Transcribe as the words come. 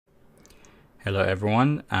Hello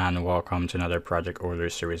everyone, and welcome to another Project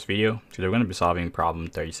Euler series video. Today we're going to be solving problem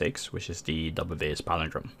 36, which is the double base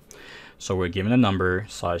palindrome. So we're given a number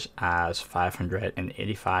such as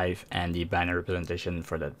 585 and the binary representation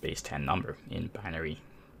for that base 10 number in binary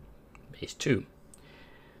base 2.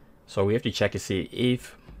 So we have to check to see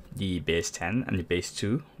if the base 10 and the base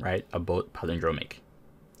 2, right, are both palindromic.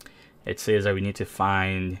 It says that we need to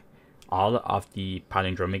find all of the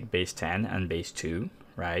palindromic base 10 and base 2,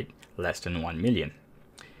 right, less than 1 million.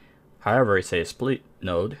 However, it says split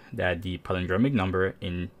note that the palindromic number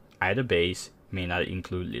in either base may not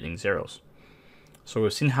include leading zeros. So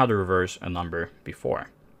we've seen how to reverse a number before.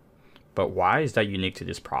 But why is that unique to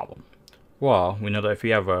this problem? Well, we know that if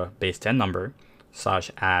we have a base 10 number such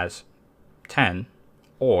as 10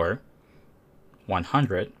 or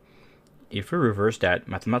 100, if we reverse that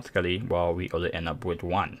mathematically, well, we only end up with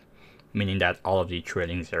 1, meaning that all of the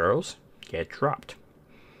trailing zeros get dropped.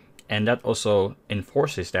 And that also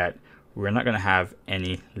enforces that we're not going to have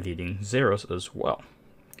any leading zeros as well.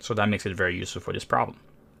 So that makes it very useful for this problem.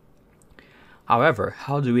 However,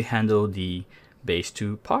 how do we handle the base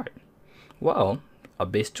 2 part? Well, a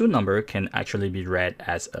base 2 number can actually be read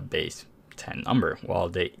as a base 10 number. While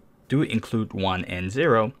they do include 1 and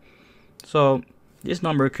 0. So this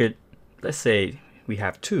number could, let's say we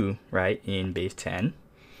have 2, right, in base 10.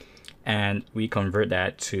 And we convert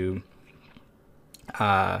that to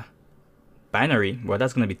binary, well,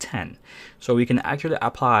 that's going to be 10. So we can actually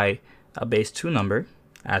apply a base 2 number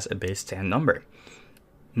as a base 10 number,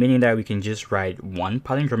 meaning that we can just write one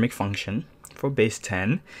palindromic function for base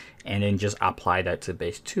 10 and then just apply that to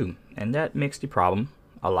base 2. And that makes the problem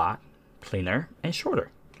a lot cleaner and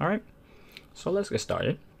shorter. All right, so let's get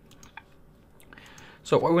started.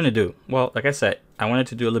 So what we're going to do, well, like I said, I wanted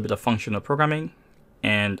to do a little bit of functional programming,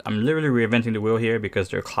 and I'm literally reinventing the wheel here because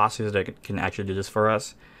there are classes that can actually do this for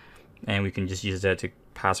us. And we can just use that to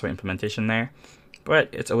pass our implementation there. But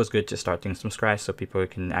it's always good to start things from scratch so people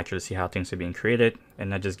can actually see how things are being created and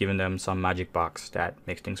not just giving them some magic box that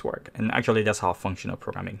makes things work. And actually, that's how functional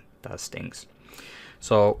programming does things.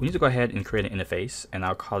 So we need to go ahead and create an interface, and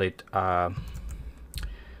I'll call it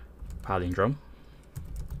palindrome.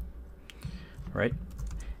 Right?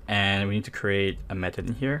 And we need to create a method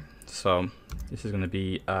in here. So this is going to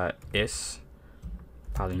be is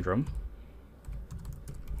palindrome.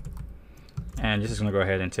 And this is going to go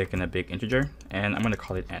ahead and take in a big integer, and I'm going to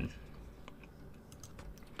call it n.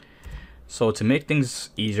 So to make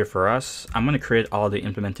things easier for us, I'm going to create all the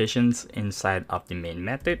implementations inside of the main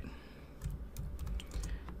method.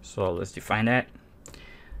 So let's define that.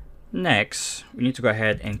 Next, we need to go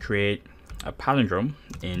ahead and create a palindrome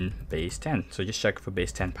in base 10. So just check for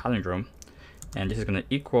base 10 palindrome, and this is going to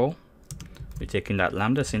equal, we're taking that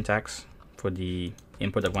lambda syntax for the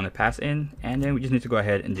input that we want to pass in, and then we just need to go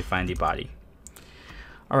ahead and define the body.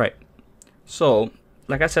 All right, so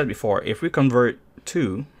like I said before, if we convert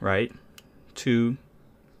 2, right, to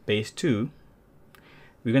base 2,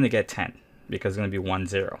 we're going to get 10 because it's going to be 1,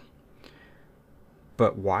 0.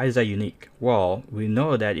 But why is that unique? Well, we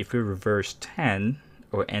know that if we reverse 10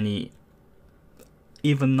 or any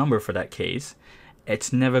even number for that case,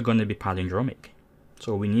 it's never going to be palindromic.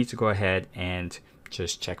 So we need to go ahead and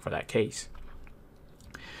just check for that case.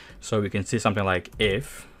 So we can see something like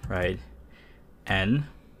if, right, n,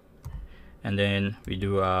 and then we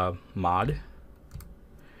do a mod,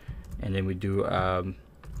 and then we do a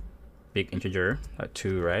big integer,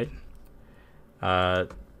 2, right,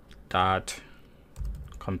 dot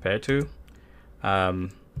compare to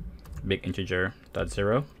big integer dot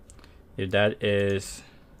 0. If that is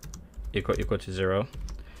equal to 0,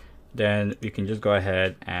 then we can just go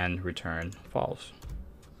ahead and return false.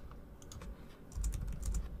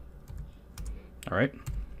 All right.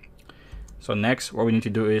 So next, what we need to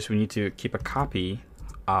do is we need to keep a copy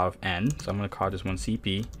of n. So I'm going to call this one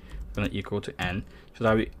CP, going to equal to n, so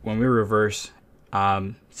that when we reverse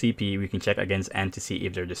CP, we can check against n to see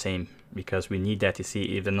if they're the same, because we need that to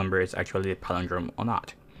see if the number is actually a palindrome or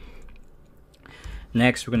not.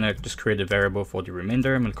 Next, we're going to just create a variable for the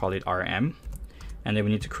remainder. I'm going to call it rm, and then we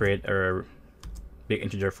need to create a big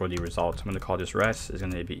integer for the result. I'm going to call this res is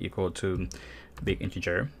going to be equal to big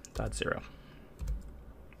integer dot 0.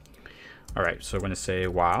 All right, so we're going to say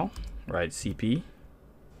while, right, CP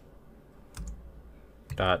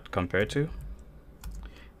dot compare to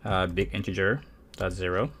big integer dot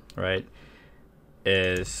 0, right,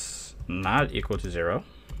 is not equal to 0,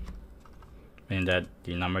 meaning that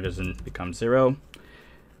the number doesn't become 0.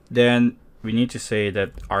 Then we need to say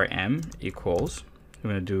that rm equals,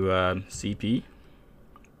 we're going to do CP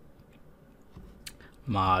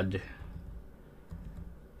mod,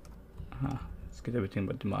 let's get everything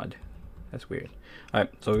but the mod, That's weird. All right,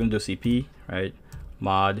 so we're gonna do CP, right?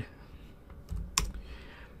 Mod,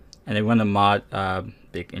 and then we're gonna mod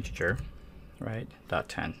big integer, right?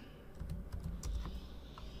 .10,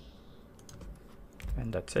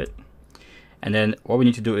 and that's it. And then what we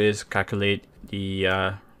need to do is calculate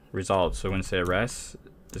the result. So we're gonna say res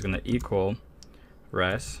is gonna equal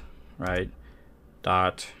res, right?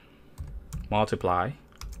 Dot multiply,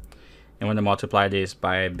 and we're gonna multiply this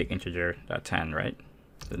by big integer .10, right?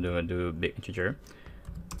 So do big integer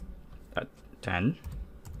 .10,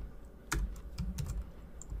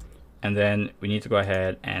 and then we need to go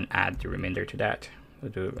ahead and add the remainder to that. We're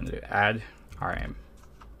gonna do add rm,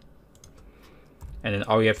 and then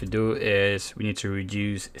all we have to do is we need to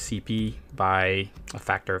reduce CP by a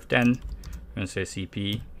factor of 10. We're gonna say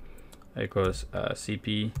CP equals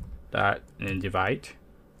CP dot and then divide,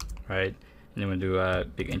 right? And then we'll do a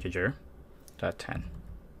big integer .10.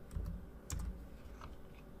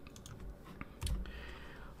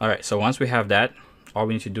 All right, so once we have that, all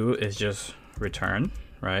we need to do is just return,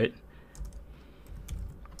 right?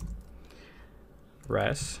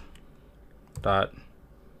 Res dot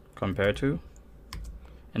compare to,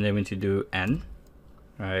 and then we need to do n,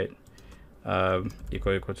 right?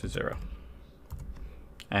 Equal to 0.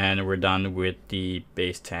 And we're done with the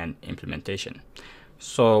base 10 implementation.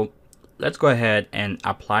 So let's go ahead and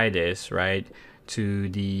apply this, right, to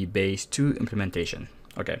the base 2 implementation.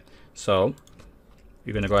 Okay, so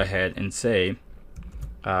you're gonna go ahead and say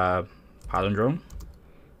palindrome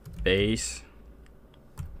base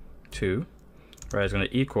 2, right, is gonna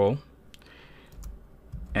equal,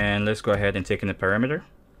 and let's go ahead and take in the parameter.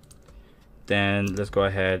 Then let's go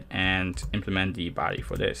ahead and implement the body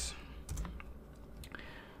for this.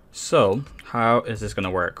 So how is this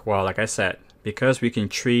gonna work? Well, like I said, because we can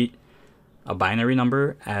treat a binary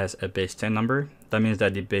number as a base 10 number, that means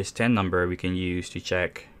that the base 10 number we can use to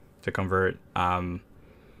check, to convert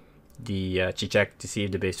to check to see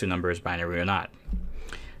if the base 2 number is binary or not.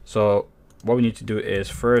 So what we need to do is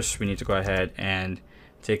first we need to go ahead and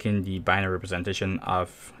take in the binary representation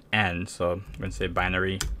of n. So I'm going to say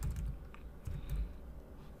binary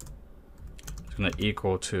is going to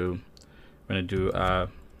equal to, I'm going to do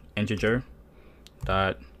integer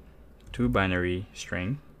dot to binary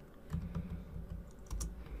string,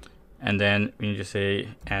 and then we need to say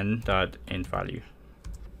n dot int value,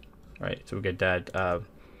 right? So we get that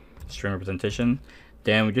string representation.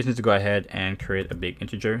 Then we just need to go ahead and create a big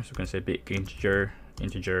integer. So we're going to say big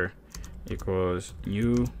integer equals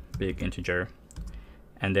new big integer,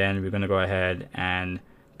 and then we're going to go ahead and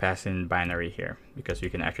pass in binary here because you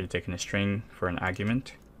can actually take in a string for an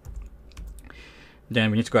argument. Then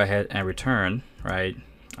we need to go ahead and return, right,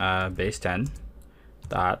 base 10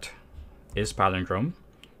 dot is palindrome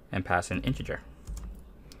and pass in integer,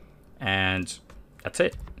 and that's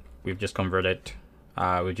it. We've just converted,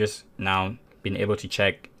 we've just now been able to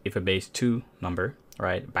check if a base 2 number,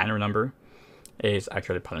 right, binary number, is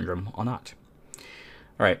actually a palindrome or not.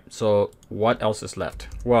 All right, so what else is left?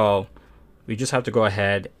 Well, we just have to go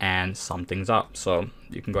ahead and sum things up. So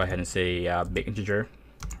you can go ahead and say big integer,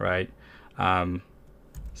 right?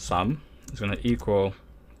 Sum is going to equal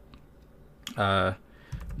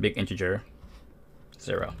big integer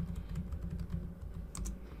 0,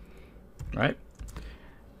 right?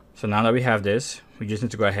 So now that we have this, we just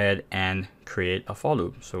need to go ahead and create a for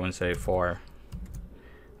loop. So we're going to say for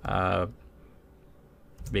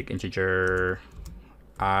big integer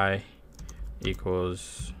I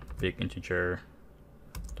equals big integer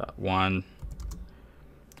dot 1,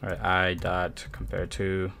 all right, I dot compare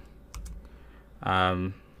to,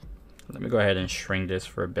 let me go ahead and shrink this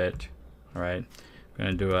for a bit. All right, I'm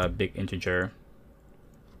going to do a big integer,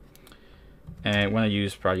 and when I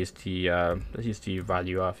use probably use the let's use the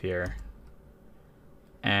value of here,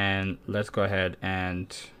 and let's go ahead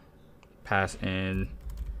and pass in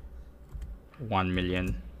 1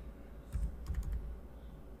 million,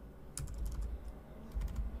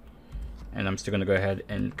 and I'm still going to go ahead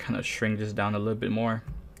and kind of shrink this down a little bit more.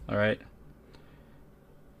 All right,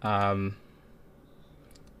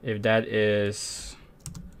 if that is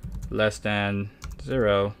less than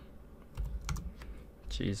 0,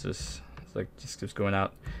 Jesus, it's like just keeps going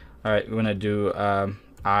out. All right, we're gonna do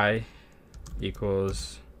I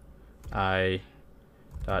equals I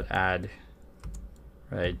dot add,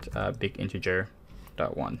 right, big integer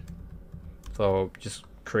dot 1. So just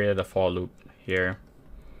created a for loop here.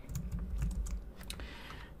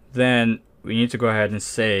 Then we need to go ahead and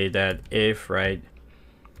say that if, right,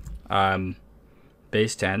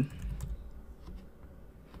 base 10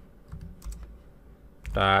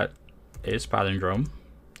 dot is palindrome,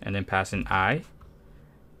 and then pass in I,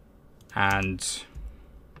 and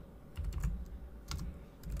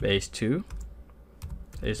base 2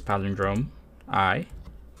 is palindrome I.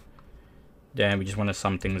 Then we just want to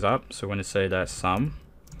sum things up, so we're going to say that sum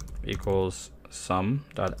equals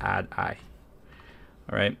sum.add I.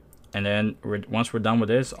 All right, and then once we're done with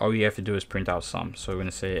this, all we have to do is print out sum. So we're going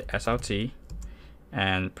to say SRT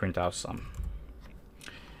and print out sum.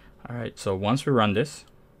 All right, so once we run this,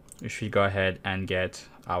 we should go ahead and get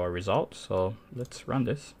our result. So let's run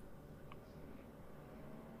this.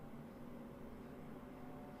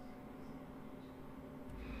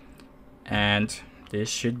 And this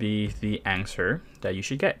should be the answer that you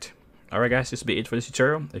should get. All right, guys, this will be it for this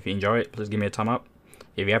tutorial. If you enjoy it, please give me a thumb up.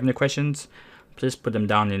 If you have any questions, please put them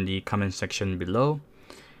down in the comment section below.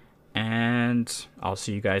 And I'll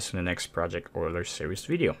see you guys in the next Project Euler series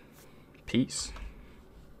video. Peace.